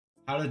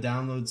how to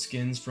download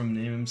skins from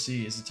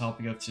Namemc is the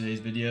topic of today's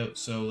video,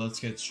 so let's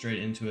get straight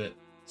into it.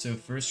 So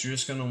first, you're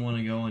just going to want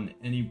to go on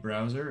any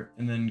browser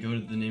and then go to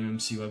the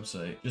Namemc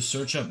website. Just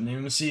search up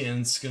Namemc and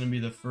it's going to be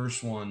the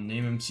first one,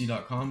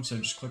 namemc.com, so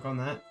just click on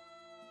that.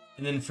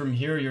 And then from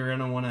here, you're going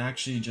to want to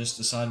actually just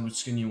decide which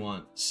skin you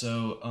want.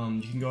 So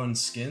you can go on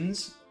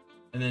skins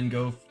and then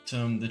go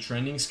to the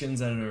trending skins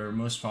that are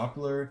most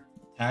popular,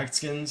 tagged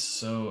skins.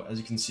 So as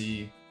you can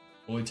see,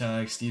 boy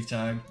tag, Steve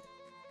tag,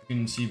 you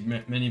can see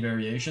many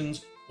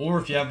variations. Or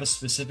if you have a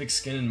specific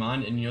skin in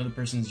mind and you know the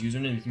person's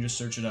username, you can just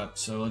search it up.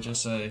 So let's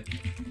just say,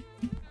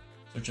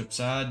 search up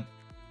Sad,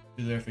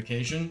 do the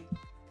verification,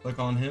 click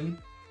on him.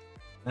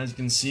 As you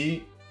can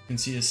see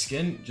a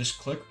skin, just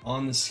click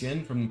on the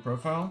skin from the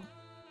profile.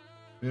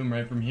 Boom,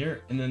 right from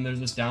here. And then there's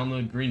this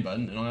download green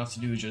button, and all you have to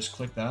do is just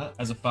click that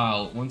as a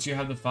file. Once you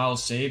have the file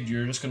saved,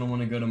 you're just gonna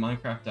wanna go to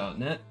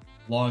minecraft.net,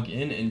 log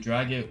in, and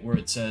drag it where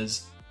it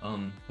says,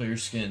 put your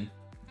skin.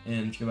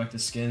 And if you go back to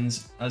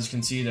skins, as you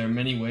can see, there are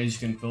many ways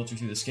you can filter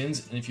through the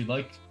skins. And if you'd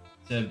like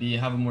to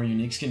have a more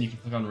unique skin, you can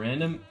click on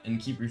random and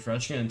keep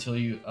refreshing it until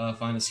you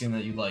find a skin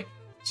that you like.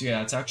 So yeah,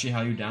 that's actually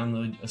how you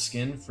download a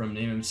skin from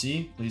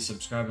Namemc. Please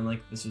subscribe and like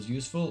if this was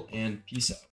useful, and peace out.